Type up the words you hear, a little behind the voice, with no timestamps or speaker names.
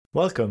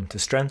Welcome to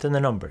Strength in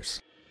the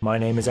Numbers. My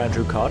name is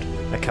Andrew Codd,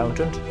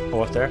 accountant,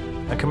 author,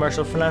 and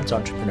commercial finance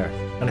entrepreneur,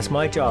 and it's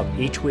my job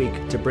each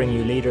week to bring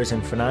you leaders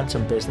in finance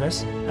and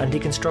business and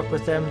deconstruct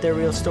with them their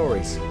real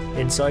stories,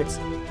 insights,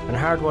 and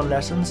hard-won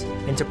lessons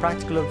into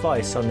practical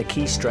advice on the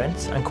key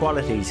strengths and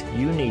qualities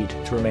you need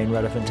to remain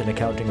relevant in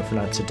accounting and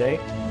finance today,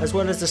 as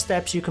well as the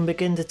steps you can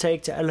begin to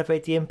take to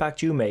elevate the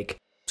impact you make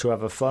to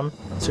have a fun,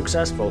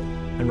 successful,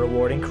 and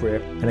rewarding career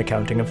in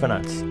accounting and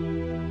finance.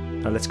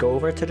 Now let's go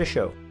over to the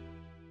show.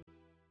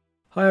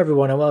 Hi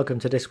everyone and welcome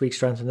to this week's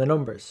Strength in the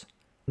Numbers.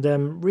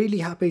 I'm really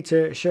happy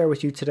to share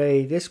with you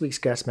today this week's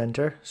guest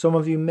mentor. Some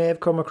of you may have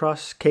come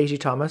across Katie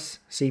Thomas,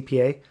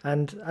 CPA,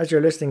 and as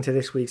you're listening to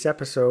this week's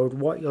episode,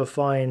 what you'll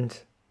find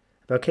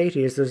about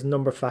Katie is there's a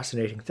number of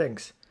fascinating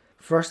things.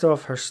 First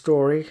off, her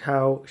story,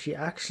 how she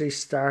actually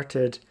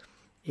started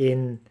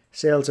in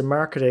sales and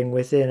marketing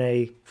within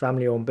a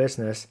family-owned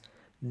business,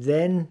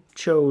 then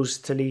chose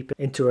to leap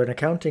into an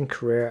accounting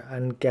career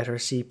and get her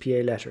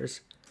CPA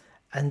letters,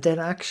 and then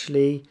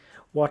actually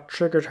what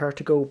triggered her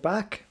to go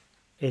back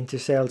into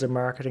sales and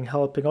marketing,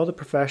 helping other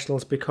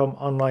professionals become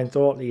online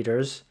thought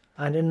leaders.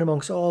 And in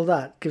amongst all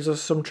that, gives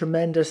us some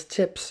tremendous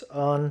tips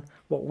on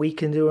what we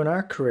can do in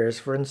our careers.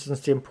 For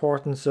instance, the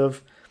importance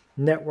of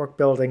network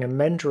building and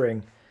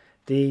mentoring,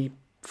 the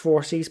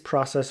 4Cs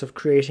process of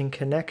creating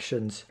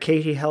connections.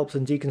 Katie helps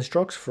and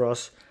deconstructs for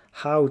us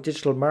how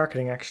digital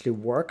marketing actually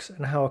works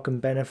and how it can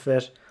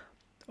benefit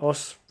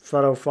us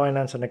fellow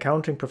finance and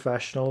accounting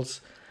professionals,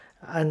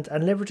 and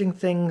leveraging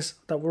things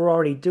that we're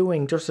already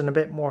doing just in a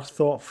bit more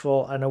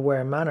thoughtful and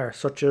aware manner,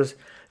 such as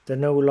the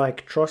know,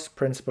 like, trust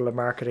principle of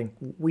marketing.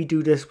 We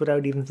do this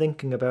without even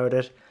thinking about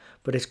it,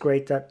 but it's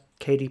great that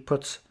Katie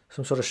puts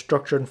some sort of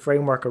structure and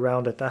framework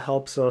around it that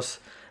helps us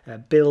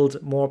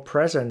build more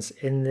presence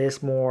in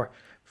this more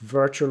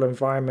virtual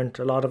environment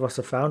a lot of us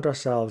have found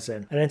ourselves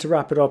in. And then to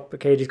wrap it up,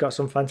 Katie's got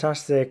some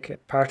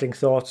fantastic parting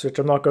thoughts, which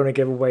I'm not going to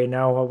give away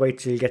now. I'll wait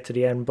till you get to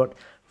the end, but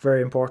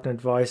very important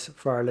advice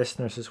for our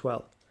listeners as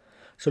well.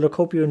 So look,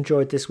 hope you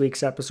enjoyed this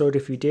week's episode.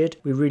 If you did,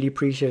 we really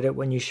appreciate it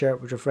when you share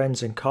it with your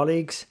friends and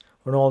colleagues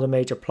on all the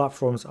major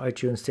platforms: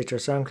 iTunes, Stitcher,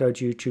 SoundCloud,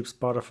 YouTube,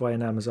 Spotify,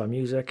 and Amazon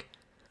Music.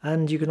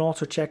 And you can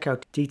also check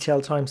out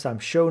detailed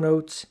timestamp show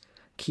notes,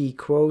 key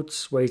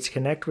quotes, ways to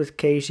connect with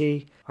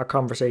Katie, our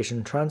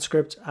conversation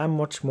transcript, and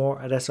much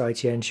more at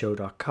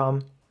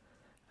sitnshow.com.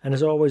 And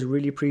as always,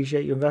 really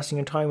appreciate you investing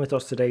in time with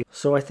us today.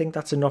 So I think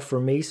that's enough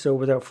for me. So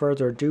without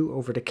further ado,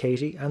 over to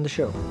Katie and the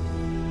show.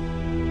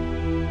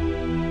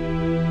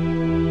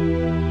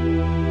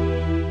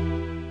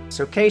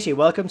 So Katie,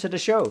 welcome to the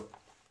show.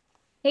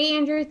 Hey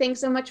Andrew,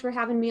 thanks so much for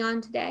having me on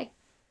today.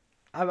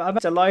 I'm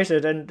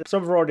delighted, and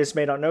some of our audience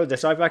may not know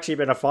this. I've actually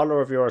been a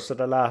follower of yours for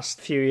the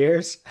last few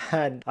years,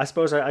 and I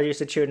suppose I used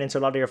to tune into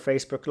a lot of your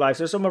Facebook Lives.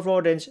 So some of our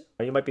audience,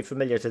 you might be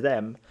familiar to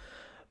them,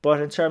 but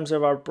in terms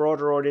of our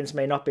broader audience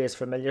may not be as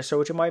familiar. So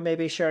would you mind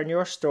maybe sharing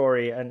your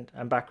story and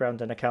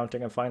background in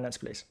accounting and finance,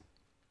 please?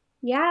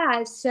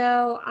 Yeah,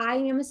 so I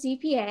am a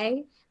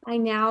CPA. I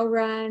now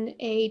run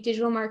a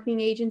digital marketing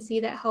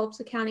agency that helps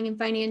accounting and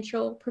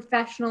financial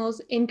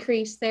professionals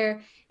increase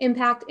their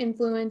impact,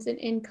 influence, and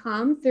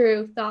income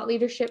through thought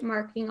leadership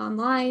marketing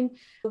online.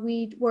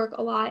 We work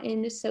a lot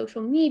in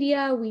social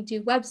media. We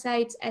do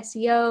websites,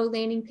 SEO,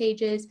 landing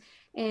pages,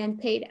 and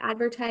paid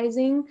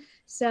advertising.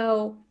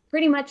 So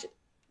pretty much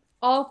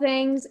all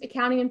things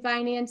accounting and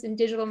finance and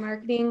digital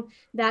marketing,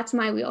 that's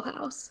my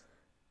wheelhouse.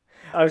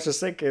 I was just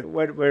thinking,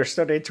 when we're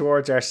studying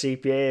towards our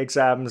CPA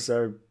exams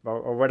or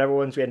whatever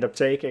ones we end up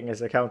taking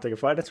as accounting and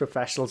finance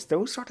professionals,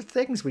 those sort of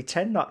things we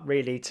tend not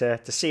really to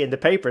see in the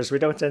papers. We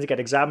don't tend to get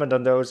examined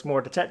on those,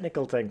 more the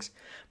technical things.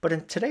 But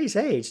in today's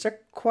age, they're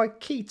quite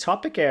key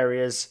topic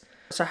areas.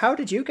 So how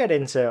did you get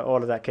into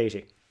all of that,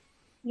 Katie?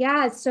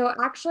 Yeah, so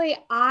actually,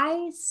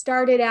 I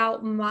started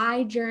out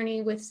my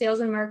journey with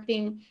sales and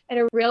marketing at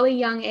a really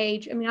young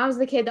age. I mean, I was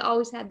the kid that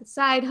always had the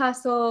side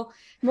hustle,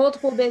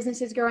 multiple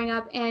businesses growing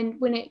up. And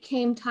when it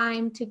came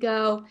time to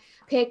go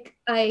pick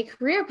a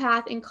career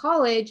path in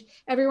college,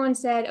 everyone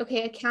said,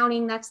 okay,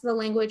 accounting, that's the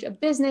language of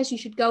business. You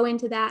should go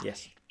into that.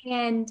 Yes.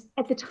 And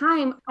at the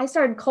time, I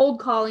started cold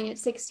calling at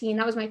 16.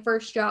 That was my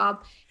first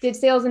job. Did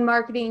sales and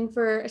marketing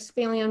for a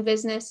family-owned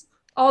business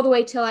all the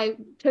way till I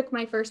took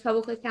my first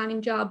public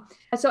accounting job.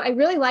 So I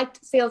really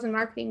liked sales and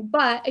marketing.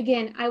 But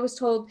again, I was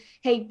told,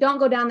 hey, don't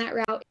go down that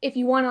route. If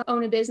you want to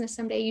own a business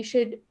someday, you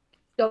should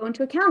go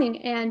into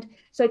accounting. And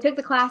so I took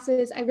the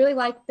classes. I really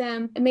liked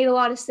them. It made a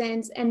lot of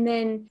sense. And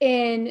then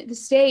in the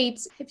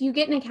States, if you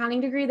get an accounting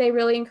degree, they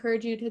really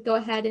encourage you to go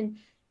ahead and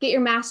get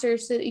your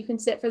master's so that you can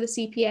sit for the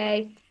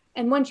CPA.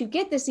 And once you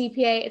get the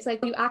CPA, it's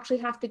like you actually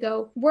have to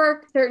go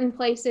work certain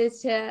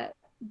places to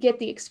get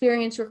the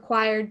experience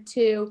required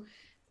to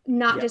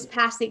not just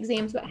pass the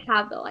exams, but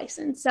have the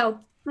license. So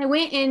I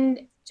went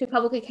into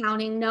public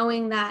accounting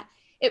knowing that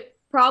it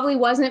probably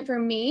wasn't for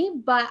me,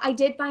 but I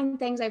did find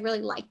things I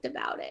really liked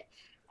about it.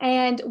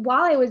 And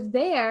while I was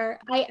there,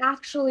 I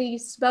actually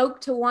spoke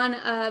to one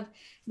of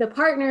the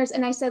partners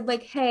and I said,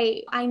 like,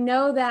 hey, I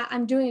know that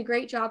I'm doing a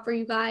great job for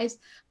you guys,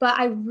 but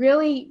I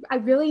really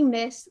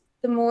miss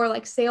the more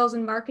like sales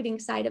and marketing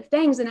side of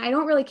things. And I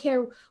don't really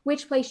care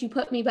which place you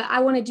put me, but I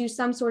want to do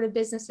some sort of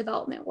business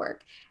development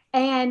work.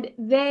 And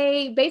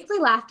they basically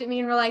laughed at me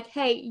and were like,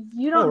 hey,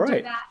 you don't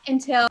do that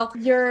until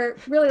you're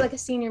really like a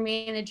senior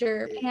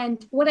manager.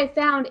 And what I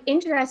found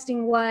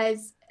interesting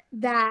was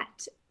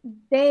that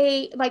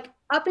they, like,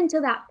 up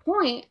until that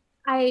point,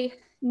 I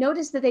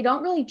noticed that they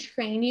don't really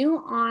train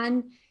you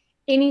on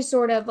any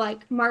sort of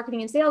like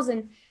marketing and sales.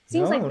 And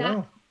seems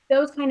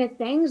those kind of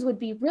things would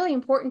be really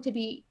important to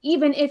be,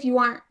 even if you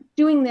aren't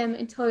doing them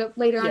until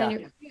later on in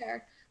your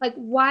career. Like,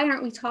 why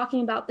aren't we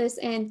talking about this?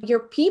 And your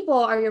people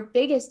are your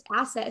biggest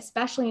asset,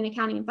 especially in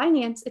accounting and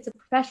finance. It's a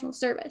professional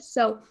service.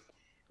 So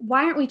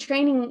why aren't we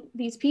training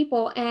these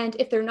people? And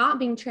if they're not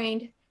being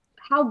trained,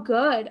 how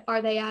good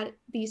are they at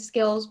these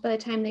skills by the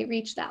time they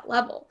reach that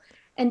level?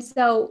 And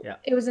so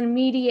it was an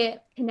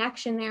immediate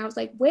connection there. I was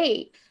like,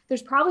 wait,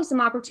 there's probably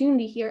some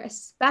opportunity here,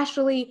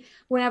 especially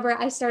whenever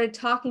I started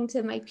talking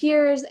to my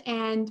peers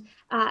and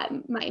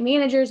my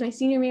managers, my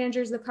senior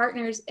managers, the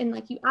partners, and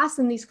like you ask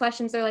them these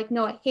questions, they're like,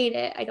 no, I hate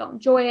it. I don't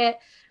enjoy it.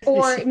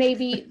 Or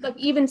maybe like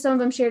even some of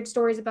them shared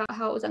stories about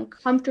how it was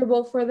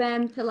uncomfortable for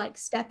them to like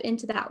step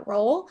into that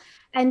role.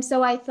 And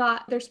so I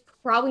thought there's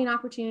probably an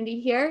opportunity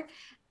here.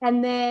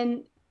 And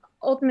then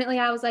ultimately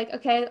I was like,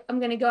 okay, I'm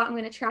going to go out, I'm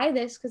going to try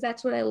this because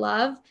that's what I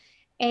love.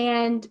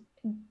 And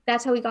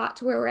that's how we got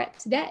to where we're at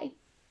today.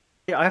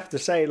 Yeah, I have to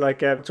say, like,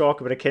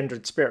 talk about a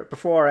kindred spirit.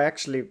 Before I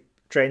actually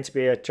trained to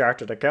be a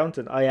chartered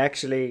accountant, I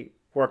actually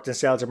worked in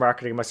sales and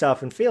marketing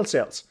myself in field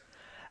sales.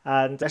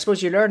 And I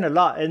suppose you learn a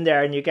lot in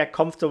there and you get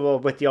comfortable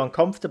with the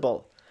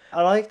uncomfortable.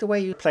 I like the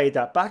way you played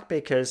that back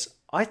because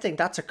I think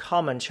that's a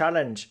common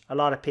challenge. A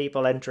lot of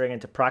people entering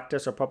into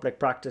practice or public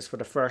practice for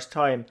the first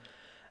time.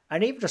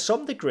 And even to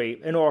some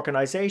degree in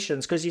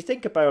organizations, because you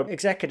think about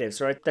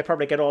executives, right? They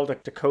probably get all the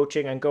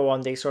coaching and go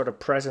on these sort of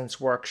presence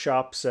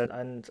workshops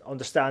and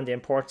understand the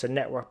importance of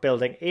network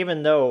building,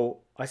 even though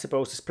I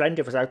suppose there's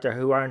plenty of us out there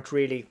who aren't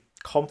really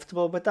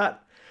comfortable with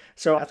that.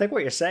 So I think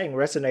what you're saying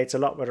resonates a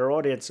lot with our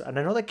audience. And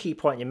another key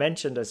point you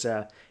mentioned is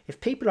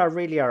if people are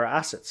really our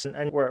assets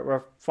and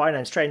we're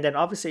finance trained, then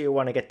obviously you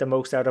want to get the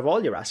most out of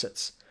all your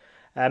assets,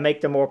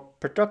 make them more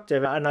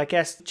productive. And I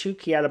guess two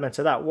key elements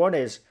of that. One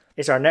is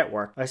our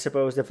network. I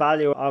suppose the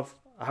value of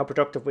how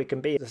productive we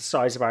can be, the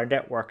size of our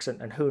networks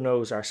and who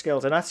knows our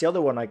skills. And that's the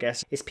other one, I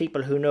guess, is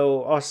people who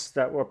know us,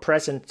 that we're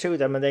present to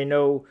them and they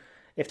know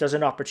if there's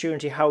an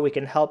opportunity, how we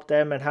can help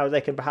them and how they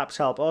can perhaps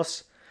help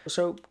us.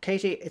 So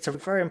Katie, it's a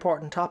very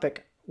important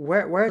topic.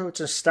 Where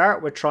to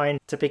start with trying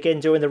to begin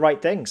doing the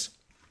right things?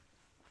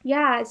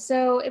 Yeah,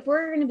 so if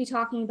we're going to be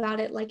talking about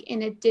it like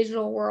in a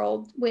digital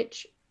world,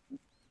 which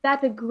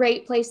that's a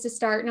great place to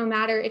start, no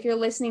matter if you're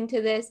listening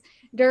to this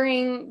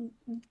during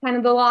kind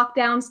of the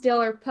lockdown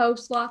still or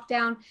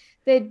post-lockdown,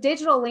 the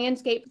digital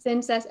landscape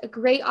presents us a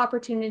great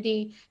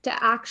opportunity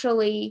to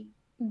actually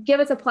give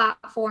us a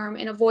platform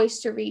and a voice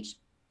to reach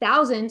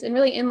thousands and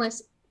really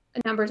endless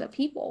numbers of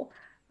people.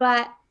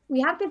 But we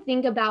have to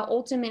think about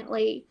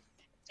ultimately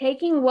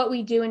taking what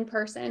we do in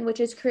person, which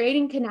is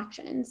creating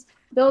connections,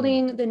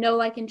 building the know,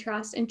 like, and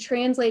trust, and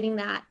translating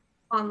that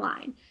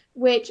online,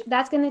 which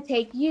that's going to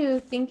take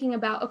you thinking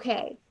about,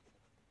 okay,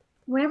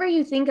 whenever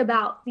you think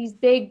about these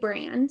big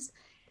brands,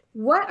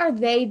 what are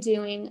they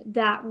doing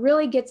that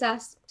really gets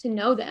us to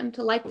know them,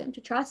 to like them, to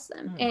trust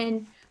them?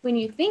 And when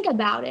you think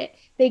about it,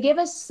 they give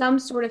us some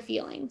sort of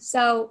feeling.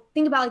 So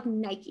think about like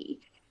Nike.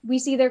 We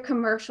see their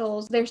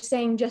commercials, they're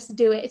saying, just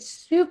do it. It's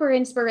super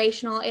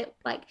inspirational. It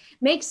like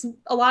makes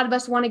a lot of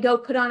us want to go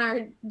put on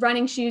our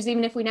running shoes,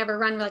 even if we never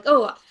run. We're like,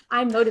 oh,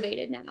 I'm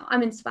motivated now.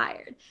 I'm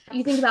inspired.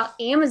 You think about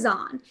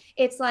Amazon.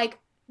 It's like,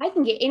 I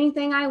can get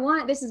anything I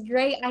want. This is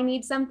great. I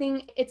need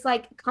something. It's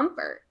like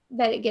comfort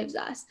that it gives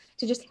us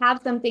to just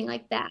have something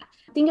like that.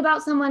 Think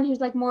about someone who's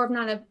like more of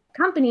not a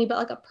company, but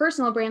like a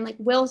personal brand, like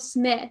Will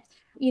Smith.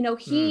 You know,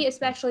 he,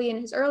 especially in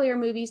his earlier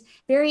movies,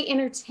 very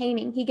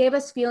entertaining. He gave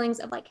us feelings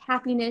of like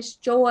happiness,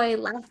 joy,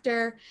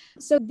 laughter.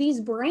 So these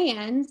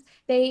brands,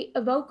 they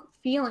evoke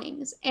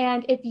feelings.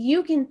 And if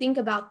you can think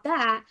about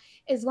that,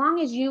 as long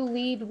as you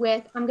lead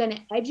with, I'm going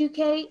to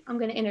educate, I'm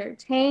going to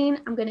entertain,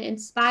 I'm going to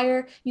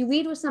inspire, you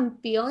lead with some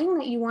feeling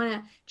that you want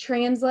to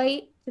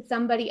translate to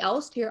somebody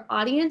else, to your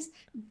audience,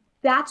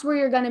 that's where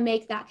you're going to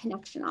make that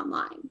connection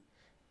online.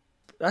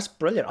 That's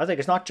brilliant. I think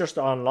it's not just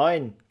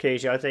online,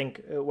 Katie. I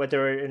think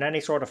whether in any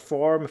sort of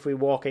forum, if we're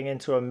walking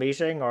into a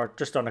meeting or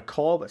just on a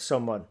call with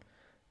someone,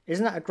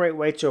 isn't that a great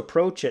way to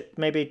approach it?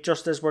 Maybe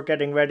just as we're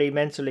getting ready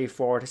mentally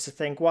for it, is to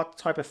think, what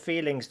type of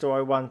feelings do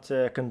I want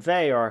to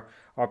convey or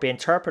be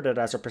interpreted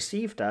as or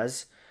perceived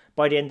as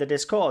by the end of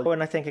this call?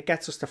 And I think it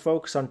gets us to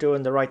focus on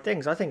doing the right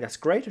things. I think that's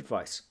great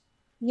advice.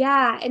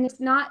 Yeah, and it's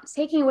not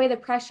taking away the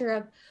pressure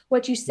of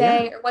what you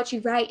say or what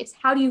you write. It's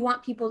how do you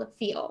want people to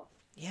feel?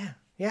 Yeah,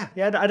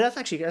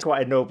 that's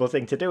quite a noble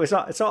thing to do. It's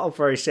not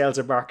very sales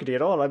and marketing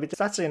at all. I mean,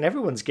 that's in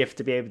everyone's gift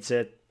to be able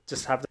to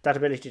just have that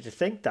ability to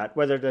think that,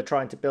 whether they're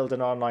trying to build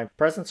an online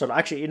presence or not.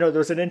 Actually, there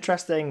was an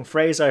interesting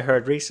phrase I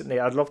heard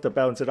recently, I'd love to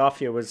bounce it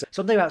off you, was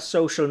something about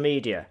social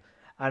media.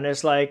 And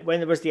it's like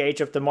when there was the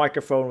age of the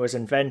microphone was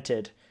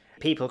invented,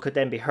 people could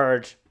then be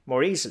heard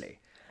more easily.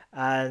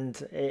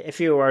 And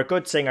if you were a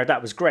good singer,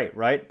 that was great,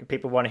 right?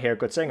 People want to hear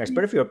good singers.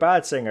 But if you're a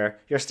bad singer,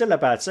 you're still a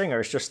bad singer.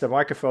 It's just the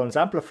microphone's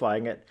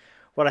amplifying it.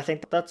 Well, I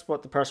think that's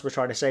what the person was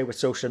trying to say with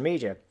social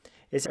media,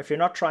 is if you're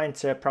not trying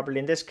to, probably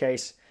in this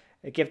case,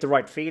 give the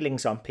right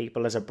feelings on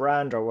people as a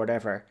brand or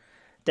whatever,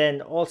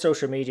 then all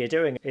social media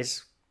doing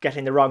is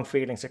getting the wrong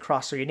feelings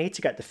across. So you need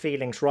to get the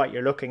feelings right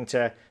you're looking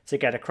to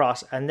get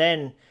across. And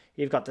then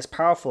you've got this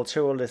powerful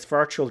tool, this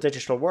virtual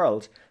digital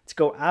world, to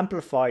go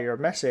amplify your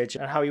message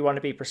and how you want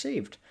to be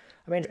perceived.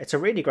 I mean, it's a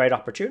really great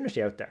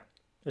opportunity out there,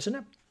 isn't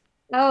it?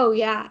 Oh,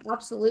 yeah,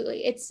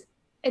 absolutely. It's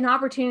an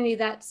opportunity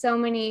that so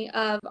many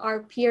of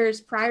our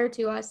peers prior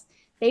to us,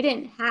 they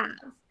didn't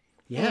have.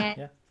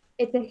 Yeah.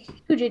 It's a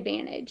huge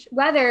advantage.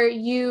 Whether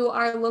you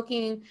are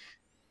looking,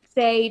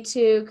 say,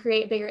 to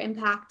create a bigger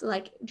impact,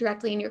 like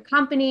directly in your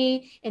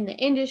company, in the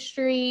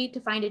industry, to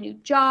find a new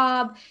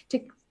job, to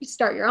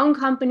start your own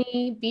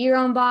company, be your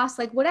own boss,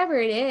 like whatever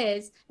it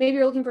is, maybe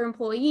you're looking for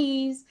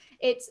employees.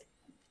 It's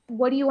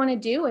what do you want to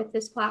do with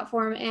this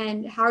platform,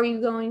 and how are you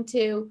going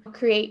to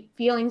create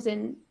feelings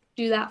and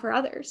do that for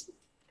others?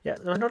 Yeah,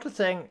 there's another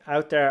thing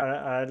out there,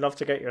 and I'd love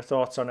to get your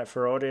thoughts on it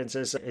for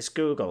audiences, is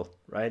Google,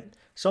 right?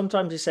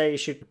 Sometimes you say you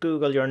should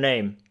Google your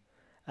name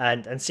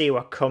and see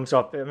what comes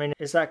up. I mean,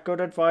 is that good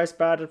advice,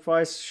 bad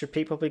advice? Should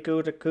people be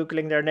good at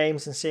Googling their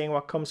names and seeing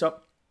what comes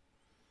up?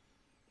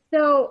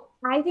 So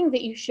I think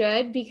that you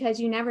should, because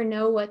you never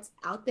know what's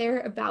out there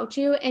about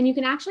you. And you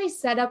can actually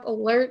set up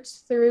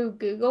alerts through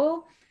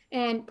Google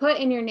and put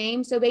in your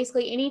name. So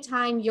basically,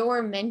 anytime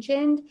you're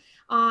mentioned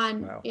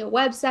on a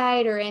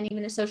website or in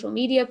even a social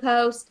media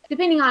post,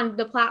 depending on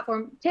the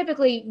platform,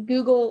 typically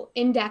Google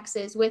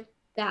indexes with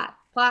that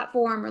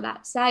platform or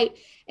that site.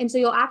 And so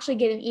you'll actually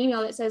get an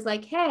email that says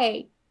like,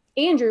 hey,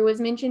 Andrew was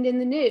mentioned in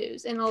the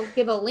news, and I'll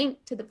give a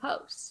link to the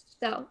post.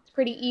 So it's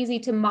pretty easy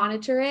to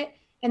monitor it.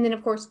 And then,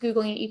 of course,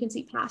 Googling it, you can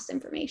see past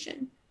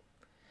information.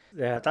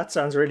 Yeah, that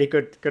sounds really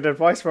good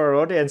advice for our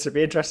audience. It'd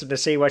be interesting to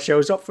see what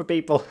shows up for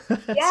people.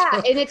 Yeah,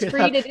 so, and it's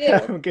free to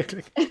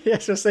do. Yeah,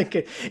 just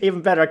thinking,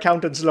 even better,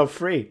 accountants love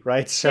free,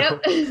 right? So,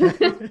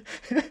 yep.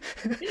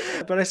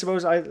 But I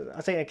suppose I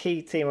think a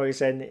key theme I was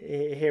saying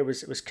here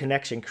was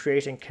connection,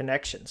 creating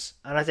connections.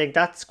 And I think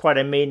that's quite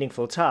a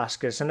meaningful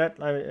task, isn't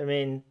it? I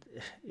mean,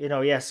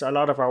 yes, a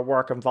lot of our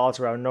work involves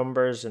around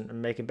numbers and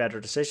making better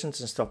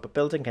decisions and stuff, but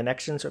building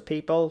connections with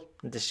people,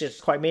 this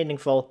is quite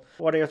meaningful.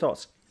 What are your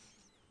thoughts?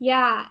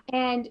 Yeah.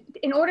 And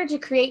in order to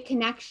create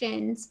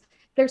connections,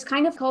 there's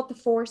kind of called the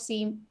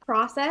 4C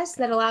process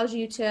that allows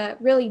you to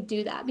really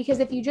do that. Because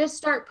if you just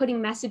start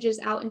putting messages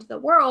out into the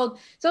world,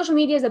 social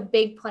media is a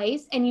big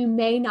place and you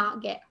may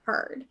not get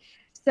heard.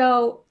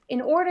 So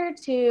in order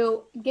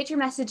to get your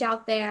message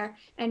out there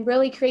and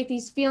really create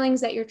these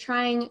feelings that you're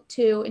trying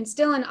to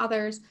instill in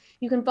others,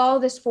 you can follow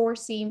this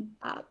 4C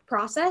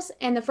process.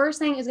 And the first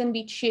thing is going to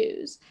be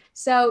choose.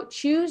 So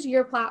choose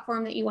your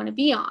platform that you want to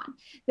be on.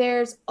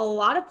 There's a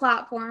lot of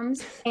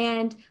platforms.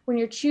 And when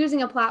you're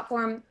choosing a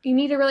platform, you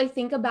need to really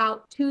think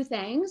about two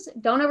things.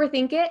 Don't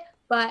overthink it,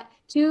 but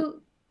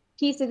two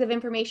pieces of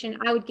information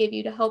I would give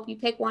you to help you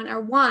pick one are: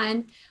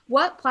 one,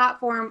 what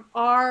platform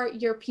are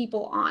your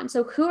people on?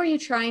 So who are you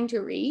trying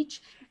to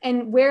reach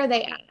and where are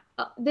they at?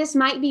 This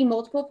might be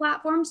multiple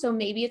platforms. So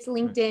maybe it's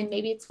LinkedIn,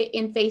 maybe it's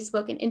in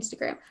Facebook and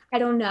Instagram. I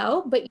don't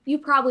know, but you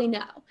probably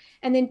know.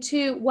 And then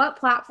two, what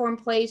platform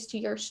plays to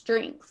your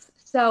strengths?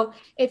 So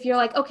if you're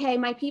like, okay,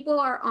 my people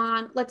are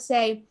on, let's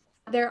say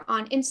they're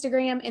on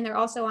Instagram and they're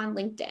also on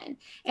LinkedIn.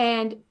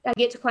 And I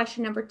get to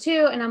question number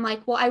two and I'm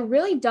like, well, I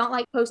really don't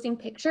like posting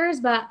pictures,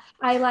 but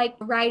I like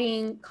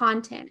writing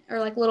content or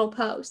like little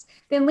posts.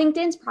 Then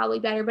LinkedIn's probably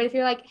better. But if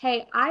you're like,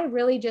 hey, I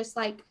really just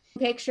like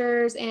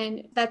pictures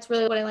and that's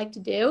really what I like to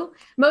do,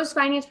 most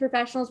finance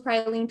professionals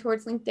probably lean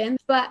towards LinkedIn.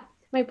 But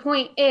my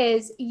point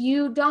is,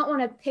 you don't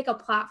want to pick a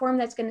platform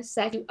that's going to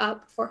set you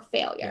up for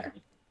failure.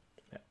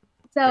 Yeah.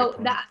 So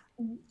that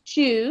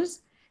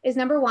choose is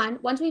number one.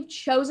 Once we've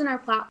chosen our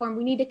platform,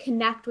 we need to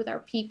connect with our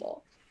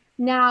people.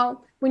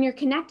 Now, when you're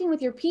connecting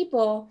with your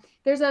people,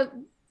 there's a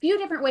few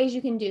different ways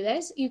you can do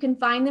this. You can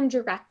find them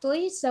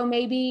directly. So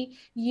maybe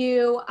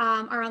you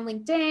are on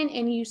LinkedIn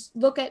and you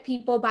look at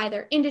people by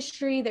their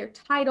industry, their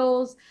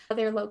titles,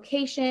 their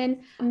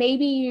location.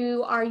 Maybe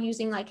you are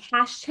using like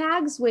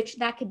hashtags, which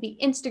that could be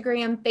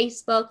Instagram,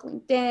 Facebook,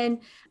 LinkedIn,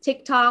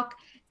 TikTok,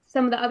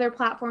 some of the other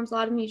platforms, a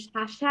lot of them use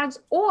hashtags.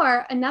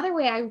 Or another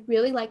way I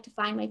really like to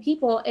find my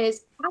people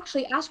is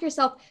actually ask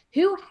yourself,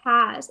 who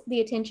has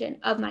the attention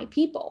of my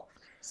people?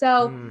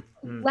 So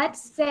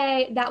let's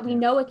say that we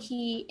know a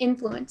key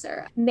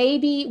influencer.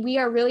 Maybe we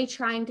are really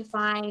trying to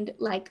find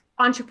like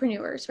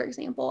entrepreneurs, for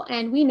example,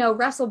 and we know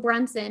Russell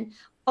Brunson,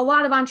 a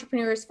lot of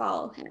entrepreneurs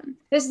follow him.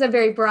 This is a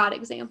very broad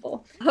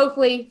example.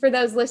 Hopefully for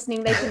those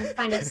listening, they can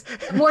find a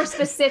more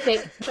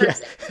specific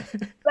person.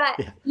 Yeah.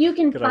 But you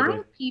can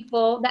find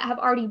people that have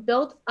already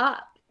built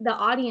up the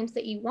audience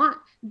that you want.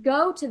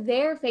 Go to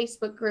their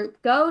Facebook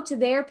group, go to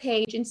their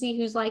page and see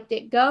who's liked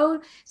it. Go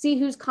see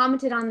who's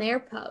commented on their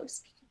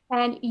post.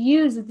 And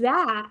use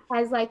that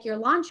as like your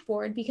launch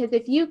board, because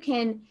if you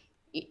can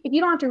if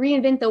you don't have to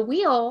reinvent the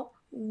wheel,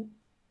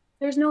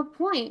 there's no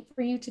point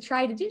for you to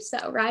try to do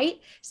so, right?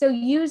 So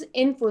use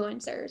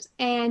influencers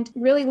and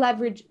really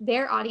leverage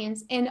their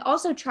audience, and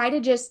also try to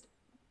just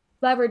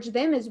leverage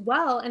them as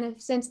well, in a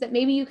sense that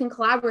maybe you can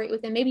collaborate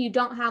with them. Maybe you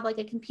don't have like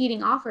a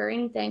competing offer or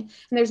anything.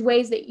 And there's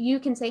ways that you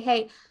can say,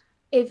 hey,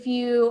 if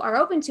you are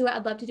open to it,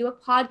 I'd love to do a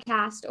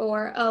podcast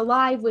or a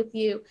live with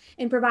you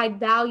and provide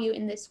value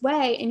in this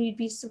way. And you'd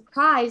be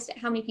surprised at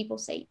how many people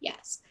say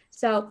yes.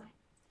 So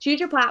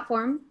choose your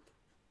platform,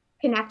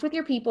 connect with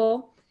your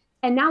people,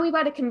 and now we've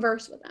got to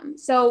converse with them.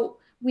 So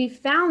we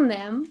found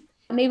them,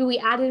 maybe we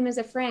added them as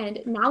a friend.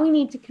 Now we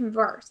need to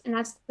converse. And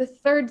that's the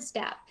third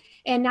step.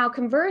 And now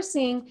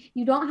conversing,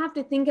 you don't have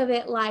to think of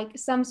it like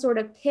some sort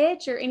of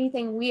pitch or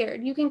anything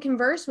weird. You can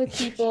converse with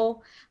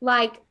people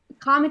like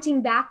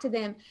commenting back to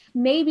them.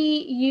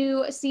 Maybe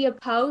you see a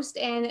post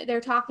and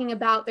they're talking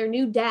about their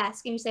new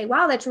desk and you say,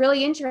 wow, that's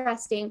really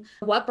interesting.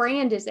 What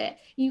brand is it?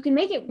 You can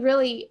make it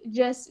really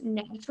just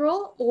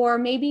natural. Or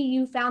maybe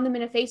you found them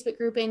in a Facebook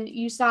group and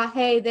you saw,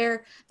 hey,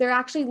 they're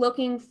actually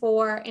looking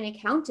for an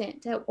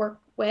accountant to work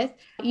with.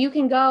 You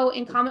can go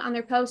and comment on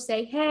their post,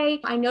 say, hey,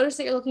 I noticed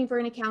that you're looking for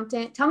an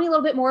accountant. Tell me a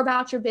little bit more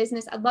about your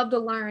business. I'd love to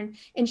learn,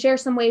 and share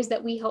some ways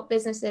that we help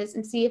businesses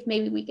and see if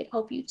maybe we could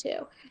help you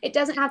too. It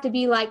doesn't have to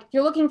be like,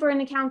 you're looking for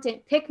an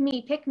accountant, pick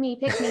me, pick me,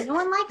 pick me. No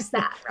one likes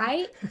that,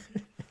 right?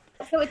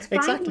 So it's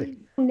finding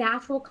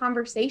natural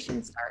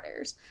conversation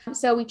starters.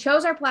 So we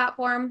chose our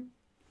platform,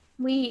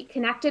 we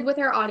connected with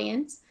our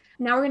audience.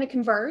 Now we're going to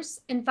converse.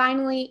 And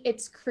finally,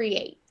 it's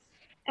create.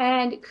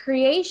 And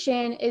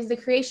creation is the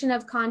creation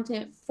of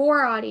content for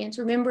our audience,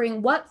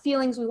 remembering what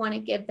feelings we want to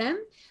give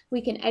them.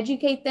 We can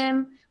educate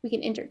them, we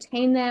can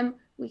entertain them,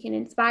 we can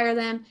inspire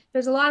them.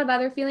 There's a lot of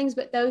other feelings,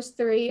 but those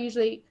three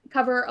usually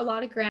cover a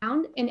lot of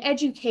ground. And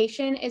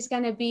education is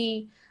going to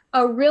be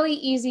a really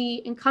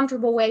easy and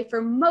comfortable way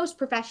for most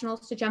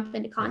professionals to jump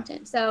into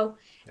content. So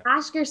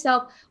ask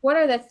yourself, what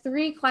are the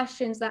 3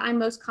 questions that I'm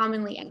most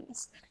commonly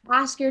asked?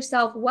 Ask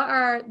yourself, what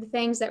are the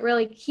things that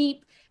really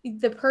keep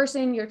the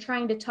person you're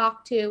trying to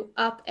talk to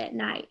up at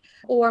night?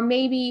 Or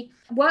maybe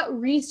what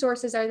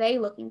resources are they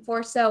looking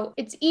for? So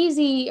it's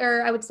easy,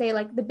 or I would say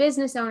like the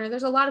business owner,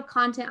 there's a lot of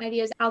content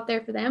ideas out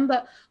there for them.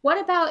 But what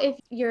about if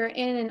you're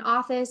in an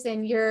office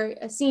and you're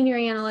a senior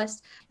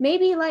analyst?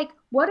 Maybe like,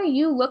 what are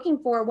you looking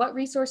for? What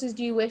resources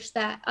do you wish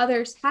that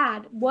others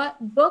had? What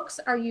books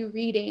are you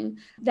reading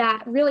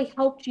that really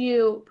helped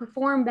you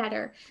perform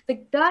better?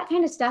 That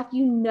kind of stuff,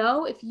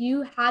 if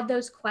you had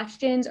those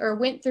questions or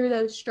went through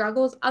those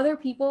struggles, other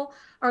people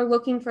are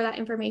looking for that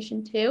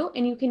information too,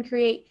 and you can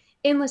create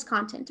endless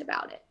content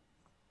about it.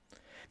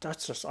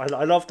 That's just, I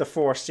love the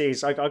 4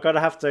 C's. I gotta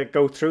have to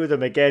go through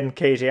them again,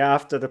 Katie,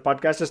 after the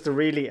podcast, just to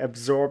really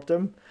absorb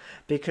them,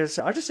 because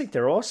I just think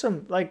they're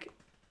awesome. Like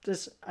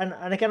this, and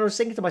again, I was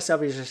thinking to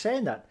myself as you're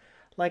saying that,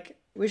 like,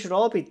 we should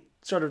all be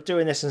sort of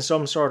doing this in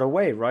some sort of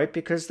way, right?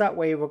 Because that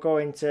way we're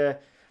going to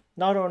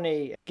not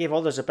only give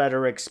others a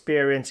better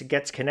experience and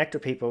get to connect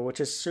with people, which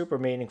is super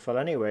meaningful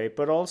anyway,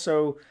 but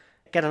also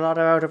get a lot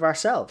out of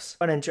ourselves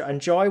and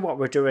enjoy what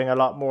we're doing a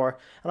lot more.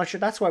 And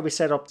actually, that's why we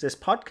set up this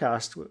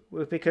podcast,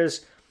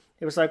 because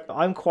it was like,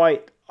 I'm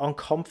quite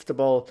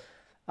uncomfortable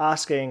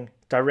asking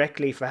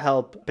directly for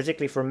help,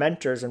 particularly for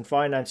mentors in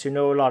finance who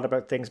know a lot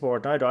about things more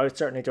than I do. I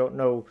certainly don't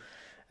know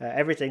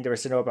everything there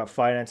is to know about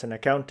finance and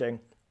accounting,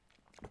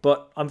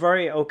 but I'm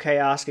very okay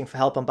asking for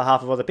help on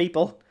behalf of other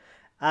people.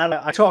 And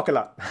I talk a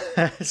lot,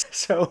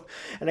 so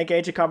and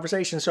engage in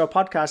conversation. So a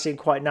podcast seemed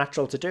quite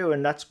natural to do,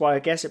 and that's why I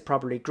guess it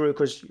probably grew,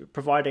 because you're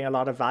providing a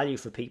lot of value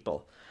for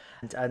people,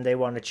 and they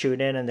want to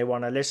tune in and they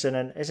want to listen.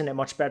 And isn't it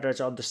much better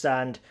to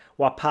understand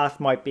what path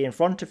might be in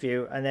front of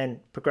you and then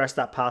progress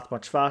that path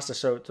much faster?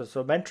 So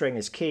mentoring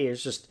is key.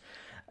 It's just,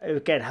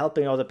 again,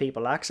 helping other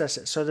people access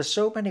it. So there's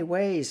so many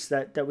ways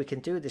that we can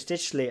do this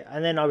digitally.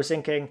 And then I was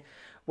thinking,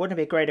 wouldn't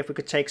it be great if we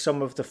could take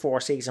some of the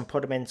 4 C's and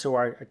put them into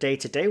our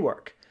day-to-day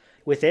work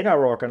within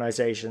our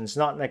organizations,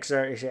 not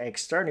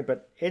externally,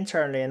 but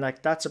internally. And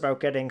like, that's about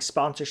getting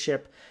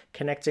sponsorship,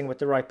 connecting with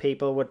the right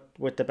people,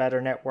 with the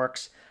better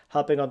networks,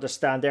 helping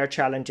understand their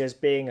challenges,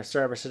 being a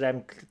service to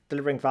them,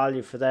 delivering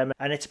value for them.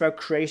 And it's about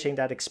creating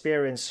that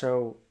experience.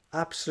 So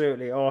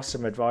absolutely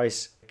awesome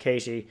advice,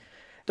 Katie.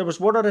 There was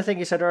one other thing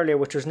you said earlier,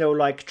 which was know,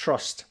 like,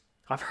 trust.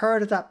 I've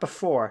heard of that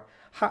before.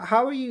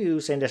 How are you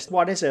using this?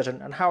 What is it?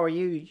 And how are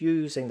you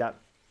using that?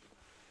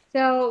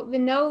 So the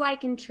know,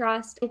 like, and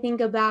trust, I think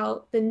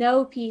about the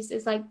know piece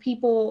is like,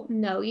 people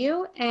know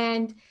you,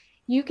 and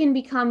you can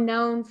become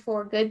known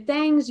for good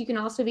things. You can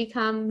also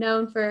become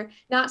known for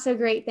not so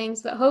great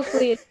things, but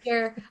hopefully if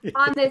you're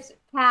on this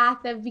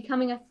path of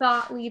becoming a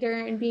thought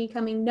leader and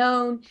becoming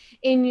known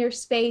in your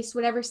space,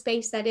 whatever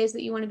space that is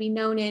that you want to be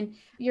known in,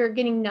 you're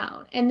getting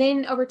known. And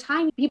then over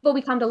time, people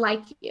become to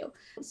like you.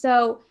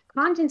 So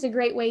content's a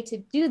great way to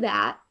do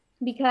that,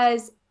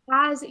 because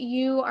as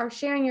you are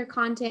sharing your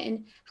content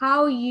and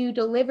how you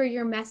deliver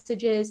your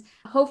messages,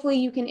 hopefully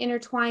you can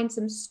intertwine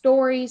some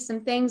stories,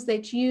 some things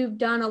that you've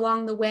done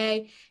along the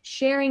way,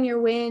 sharing your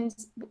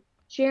wins,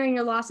 sharing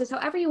your losses,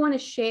 however you want to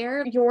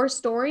share your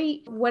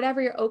story, whatever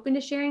you're open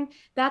to sharing,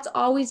 that's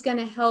always going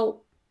to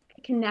help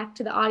connect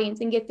to the audience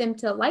and get them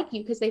to like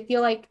you because they feel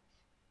like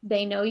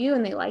they know you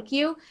and they like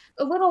you.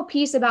 A little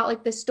piece about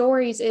like the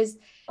stories is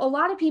a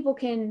lot of people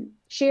can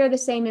share the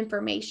same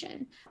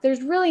information.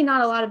 There's really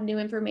not a lot of new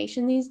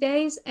information these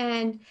days.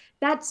 And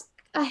that's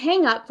a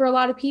hang up for a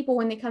lot of people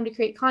when they come to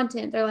create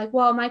content. They're like,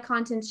 well, my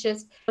content's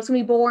just, it's gonna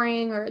be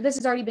boring, or this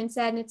has already been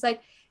said. And it's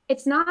like,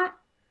 it's not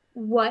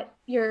what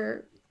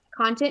your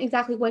content,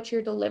 exactly what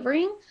you're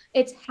delivering.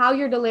 It's how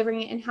you're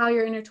delivering it and how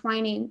you're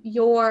intertwining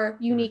your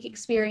unique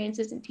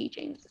experiences and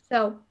teachings.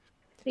 So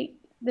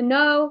the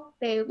know,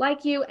 they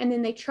like you, and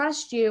then they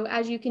trust you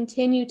as you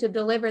continue to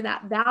deliver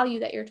that value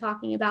that you're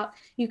talking about.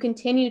 You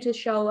continue to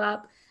show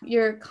up.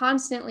 You're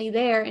constantly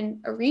there and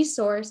a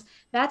resource.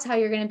 That's how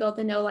you're going to build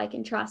the know, like,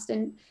 and trust.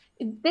 And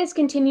this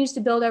continues to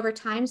build over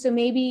time. So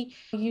maybe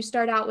you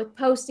start out with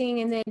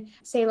posting and then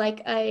say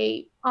like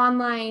a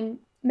online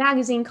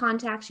magazine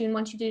contacts you and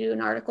wants you to do an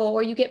article,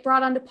 or you get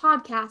brought onto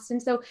podcasts.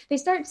 And so they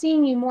start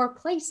seeing you more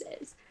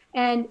places.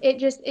 And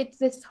it's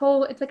this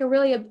whole, it's like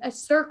a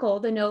circle,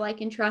 the know,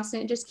 like, and trust,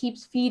 and it just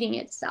keeps feeding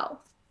itself.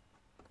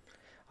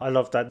 I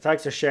love that.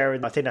 Thanks for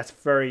sharing. I think that's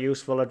very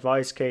useful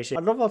advice, Katie.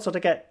 I'd love also to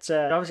get,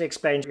 obviously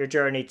explain your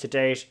journey to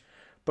date,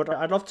 but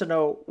I'd love to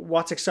know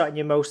what's exciting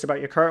you most about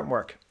your current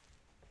work.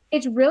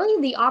 It's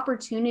really the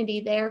opportunity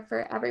there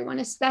for everyone,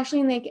 especially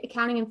in the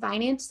accounting and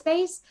finance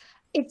space.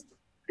 It's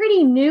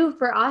pretty new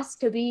for us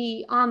to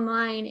be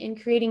online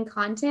and creating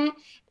content.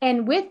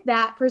 And with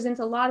that presents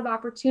a lot of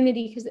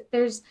opportunity because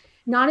there's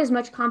not as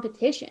much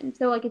competition.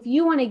 So like if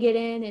you want to get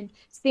in and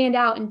stand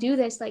out and do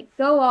this, like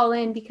go all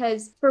in,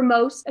 because for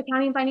most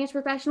accounting and finance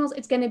professionals,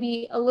 it's going to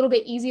be a little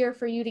bit easier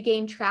for you to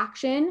gain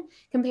traction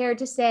compared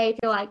to, say, if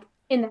you're like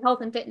in the health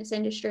and fitness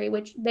industry,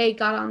 which they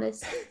got on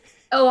this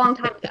a long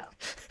time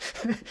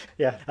ago.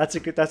 Yeah, that's a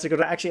good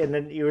actually. And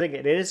then you think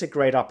it is a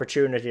great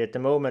opportunity at the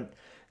moment.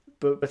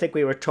 But I think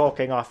we were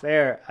talking off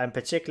air, and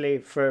particularly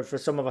for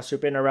some of us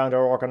who've been around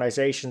our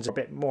organizations a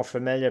bit more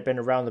familiar, been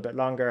around a bit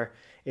longer,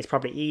 it's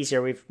probably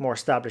easier. We've more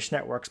established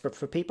networks. But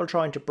for people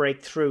trying to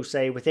break through,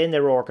 say, within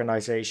their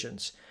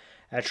organizations,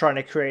 trying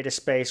to create a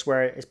space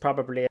where it's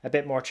probably a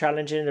bit more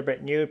challenging, a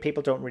bit new,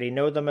 people don't really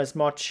know them as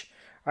much,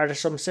 are there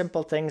some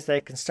simple things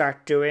they can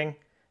start doing?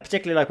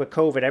 Particularly like with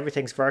COVID,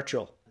 everything's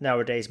virtual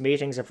nowadays.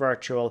 Meetings are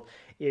virtual.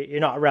 You're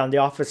not around the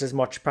office as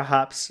much,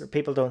 perhaps.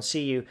 People don't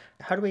see you.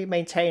 How do we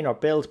maintain or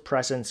build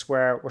presence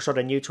where we're sort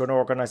of new to an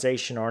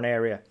organization or an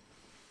area?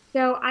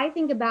 So I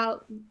think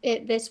about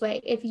it this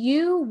way. If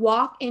you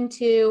walk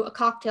into a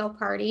cocktail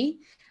party,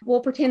 we'll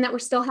pretend that we're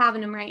still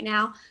having them right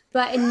now,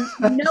 but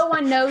no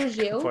one knows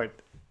you,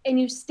 and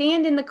you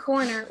stand in the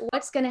corner,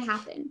 what's going to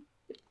happen?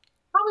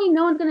 Probably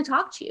no one's going to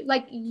talk to you.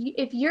 Like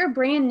if you're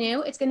brand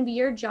new, it's going to be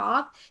your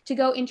job to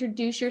go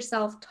introduce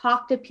yourself,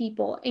 talk to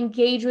people,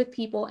 engage with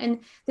people.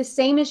 And the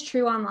same is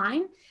true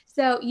online.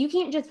 So you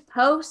can't just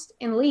post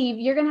and leave.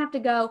 You're going to have to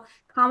go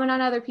comment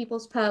on other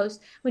people's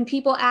posts. When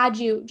people add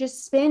you,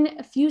 just spend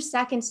a few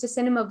seconds to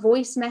send them a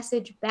voice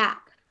message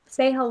back.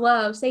 Say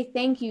hello, say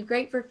thank you,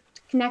 great for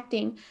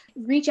connecting.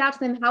 Reach out to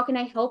them. How can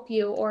I help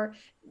you? Or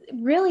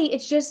really,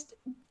 it's just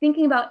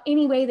thinking about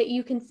any way that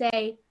you can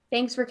say,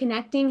 thanks for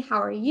connecting.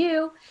 How are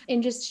you?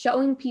 And just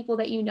showing people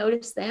that you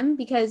notice them,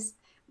 because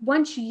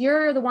once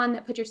you're the one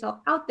that put yourself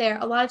out there,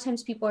 a lot of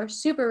times people are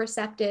super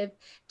receptive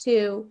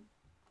to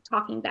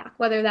talking back,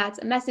 whether that's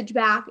a message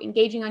back,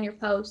 engaging on your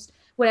post,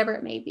 whatever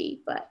it may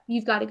be. But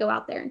you've got to go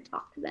out there and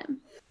talk to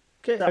them.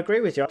 Okay, I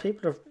agree with you.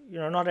 People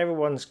are, not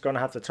everyone's going to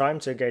have the time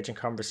to engage in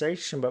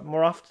conversation, but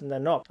more often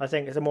than not, I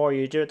think the more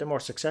you do it, the more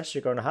success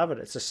you're going to have it.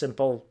 It's a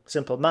simple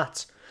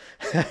maths.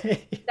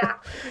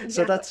 Exactly.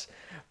 So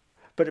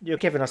but you're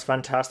giving us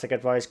fantastic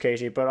advice,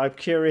 Katie, but I'm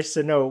curious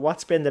to know,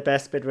 what's been the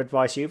best bit of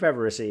advice you've ever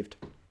received?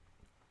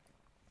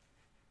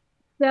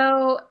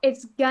 So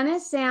it's gonna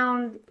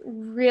sound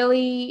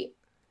really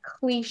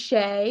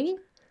cliche,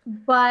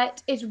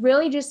 but it's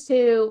really just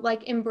to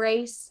like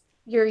embrace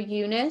your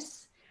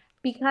you-ness,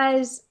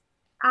 because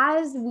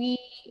as we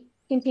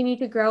continue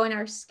to grow in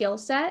our skill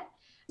set,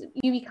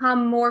 you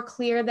become more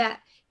clear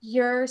that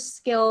your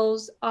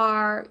skills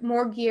are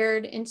more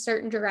geared in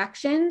certain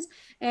directions.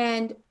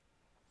 And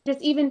just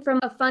even from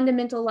a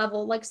fundamental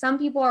level, like some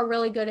people are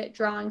really good at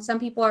drawing, some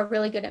people are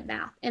really good at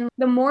math. And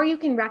the more you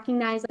can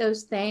recognize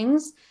those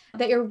things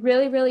that you're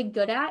really, really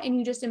good at and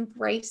you just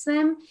embrace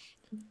them,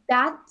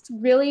 that's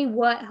really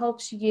what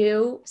helps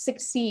you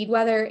succeed,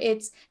 whether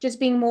it's just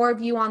being more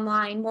of you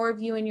online, more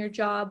of you in your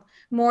job,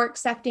 more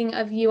accepting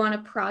of you on a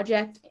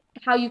project,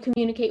 how you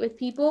communicate with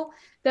people,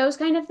 those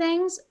kind of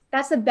things.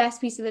 That's the best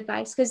piece of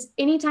advice, because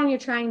anytime you're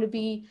trying to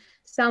be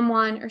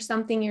someone or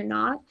something you're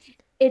not,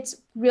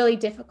 it's really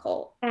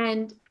difficult.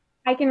 And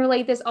I can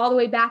relate this all the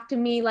way back to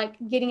me, like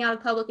getting out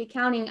of public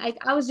accounting.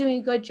 I was doing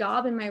a good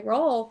job in my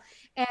role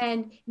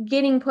and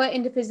getting put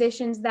into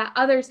positions that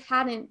others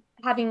hadn't,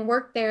 having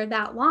worked there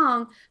that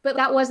long, but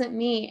that wasn't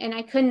me. And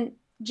I couldn't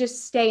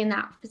just stay in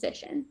that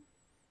position.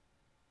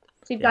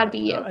 So you've got to be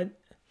you.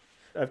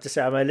 I have to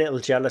say I'm a little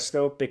jealous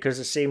though, because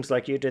it seems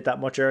like you did that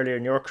much earlier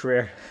in your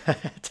career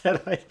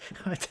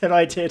than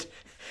I did.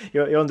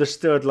 You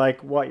understood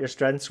like what your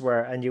strengths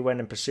were and you went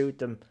and pursued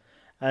them.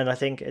 And I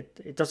think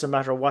it doesn't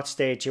matter what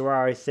stage you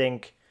are. I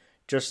think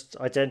just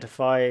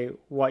identify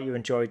what you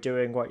enjoy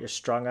doing, what you're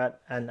strong at,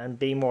 and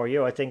be more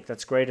you. I think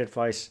that's great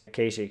advice,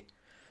 Katie.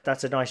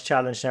 That's a nice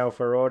challenge now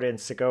for our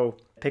audience to go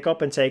pick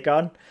up and take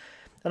on.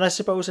 And I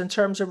suppose in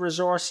terms of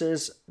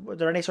resources, were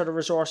there any sort of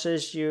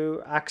resources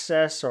you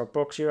access or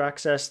books you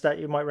access that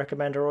you might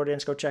recommend our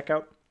audience go check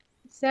out?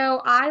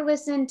 So I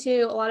listen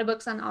to a lot of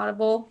books on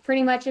Audible.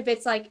 Pretty much if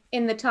it's like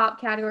in the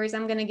top categories,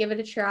 I'm going to give it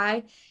a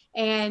try.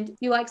 And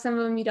you like some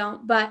of them, you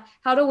don't. But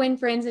How to Win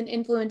Friends and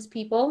Influence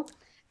People.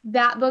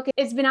 That book,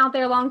 it's been out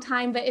there a long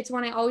time, but it's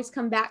one I always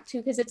come back to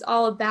because it's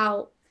all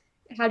about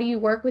how do you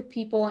work with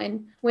people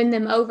and win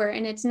them over.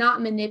 And it's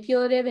not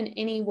manipulative in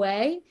any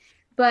way,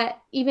 but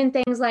even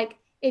things like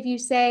if you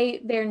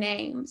say their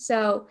name.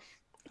 So,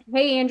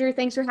 hey, Andrew,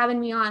 thanks for having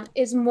me on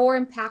is more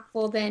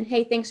impactful than,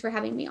 hey, thanks for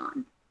having me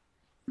on.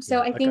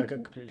 So I think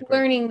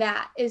learning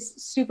that is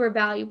super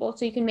valuable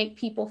so you can make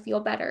people feel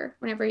better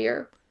whenever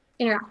you're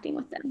interacting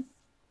with them.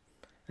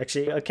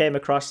 Actually, I came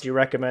across, you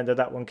recommended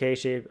that one,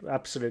 Katie,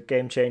 absolute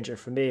game changer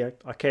for me.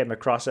 I came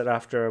across it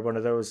after one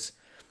of those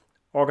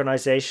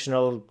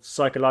organizational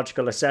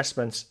psychological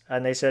assessments,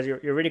 and they said,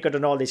 you're really good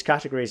in all these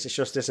categories. It's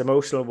just this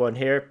emotional one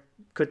here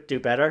could do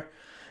better.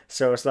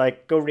 So it's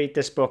like, go read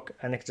this book,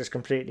 and it's just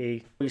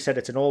completely, you said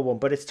it's an old one,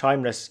 but it's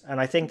timeless.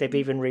 And I think they've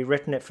even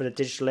rewritten it for the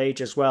digital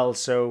age as well.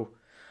 So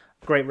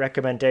great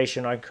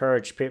recommendation. I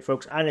encourage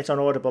folks, and it's on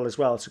Audible as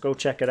well. So go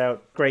check it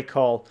out. Great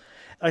call.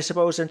 I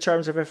suppose in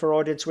terms of if our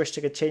audience wish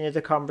to continue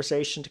the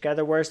conversation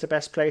together, where's the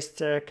best place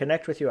to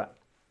connect with you at?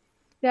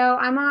 So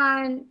I'm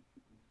on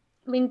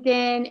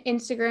LinkedIn,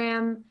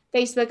 Instagram,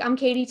 Facebook. I'm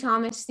Katie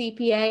Thomas,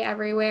 CPA,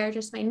 everywhere,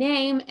 just my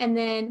name. And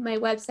then my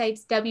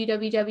website's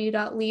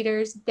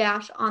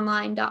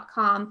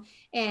www.leaders-online.com.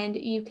 And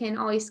you can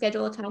always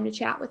schedule a time to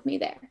chat with me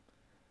there.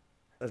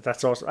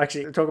 That's awesome.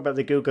 Actually, talk about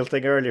the Google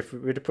thing earlier. If we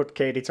were to put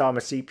Katie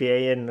Thomas,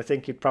 CPA in, I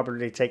think you'd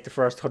probably take the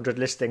first 100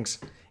 listings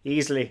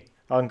easily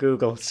on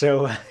Google.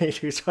 So you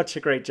do such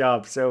a great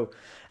job. So,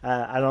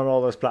 and on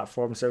all those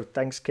platforms. So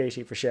thanks,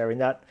 Katie, for sharing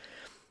that.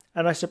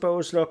 And I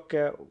suppose, look,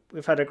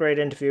 we've had a great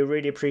interview.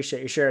 Really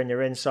appreciate you sharing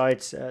your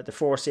insights, the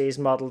 4 C's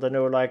model, the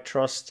know, like,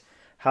 trust,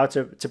 how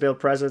to build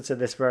presence in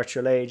this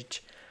virtual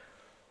age.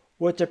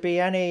 Would there be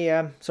any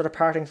sort of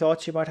parting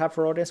thoughts you might have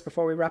for our audience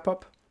before we wrap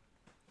up?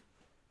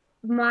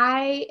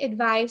 My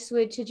advice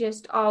would to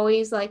just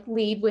always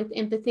lead with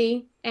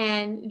empathy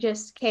and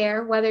just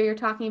care, whether you're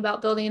talking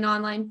about building an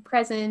online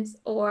presence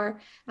or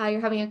you're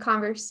having a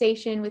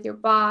conversation with your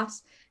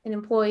boss, an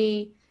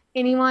employee,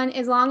 anyone,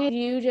 as long as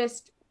you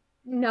just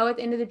know at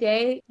the end of the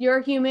day,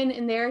 you're human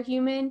and they're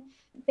human,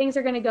 things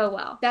are going to go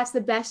well. That's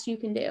the best you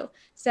can do.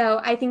 So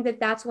I think that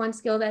that's one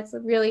skill that's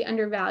really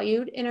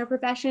undervalued in our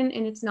profession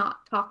and it's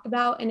not talked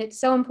about. And it's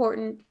so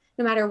important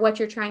no matter what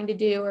you're trying to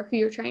do or who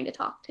you're trying to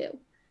talk to.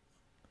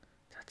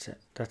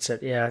 That's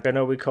it. Yeah, I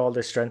know we call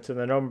this strength in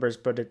the numbers,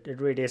 but it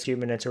really is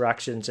human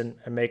interactions and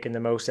making the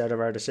most out of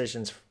our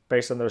decisions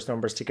based on those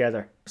numbers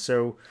together.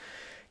 So,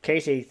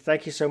 Katie,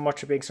 thank you so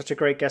much for being such a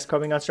great guest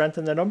coming on Strength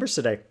in the Numbers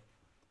today.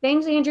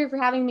 Thanks, Andrew, for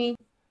having me.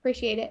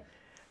 Appreciate it.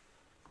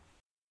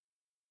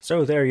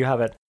 So there you have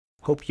it.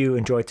 Hope you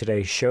enjoyed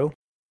today's show.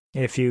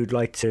 If you'd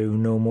like to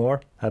know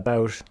more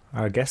about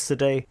our guests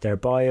today, their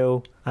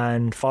bio,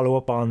 and follow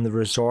up on the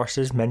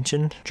resources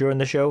mentioned during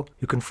the show,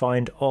 you can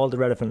find all the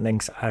relevant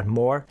links and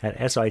more at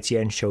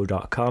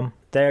sitnshow.com.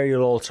 There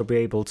you'll also be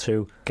able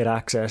to get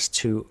access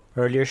to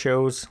earlier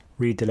shows,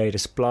 read the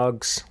latest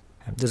blogs.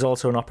 There's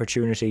also an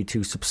opportunity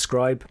to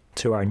subscribe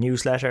to our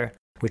newsletter,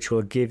 which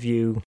will give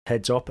you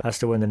heads up as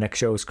to when the next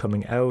show is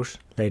coming out,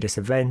 latest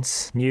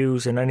events,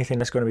 news, and anything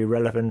that's going to be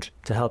relevant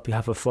to help you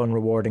have a fun,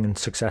 rewarding, and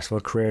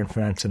successful career in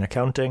finance and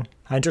accounting.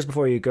 And just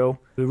before you go,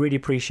 we really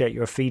appreciate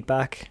your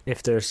feedback.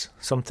 If there's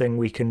something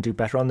we can do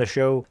better on the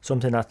show,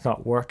 something that's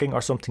not working,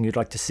 or something you'd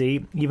like to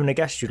see, even a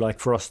guest you'd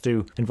like for us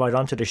to invite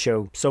onto the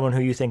show, someone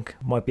who you think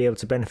might be able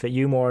to benefit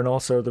you more and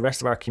also the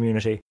rest of our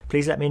community,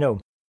 please let me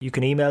know. You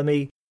can email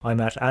me. I'm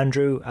at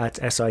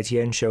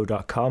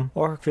andrew@sitnshow.com,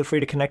 or feel free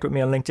to connect with me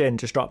on LinkedIn.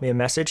 Just drop me a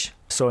message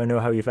so I know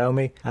how you found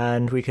me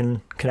and we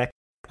can connect.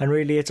 And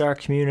really, it's our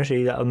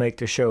community that'll make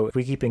the show. If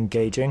we keep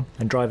engaging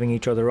and driving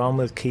each other on,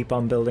 we'll keep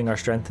on building our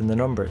strength in the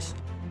numbers.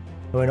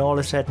 When all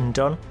is said and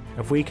done,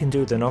 if we can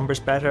do the numbers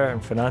better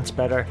and finance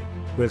better,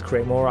 we'll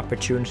create more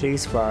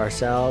opportunities for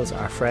ourselves,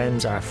 our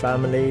friends, our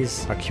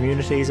families, our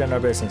communities, and our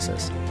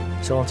businesses.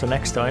 So until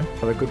next time,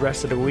 have a good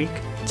rest of the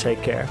week,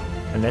 take care,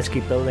 and let's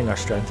keep building our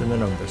strength in the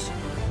numbers.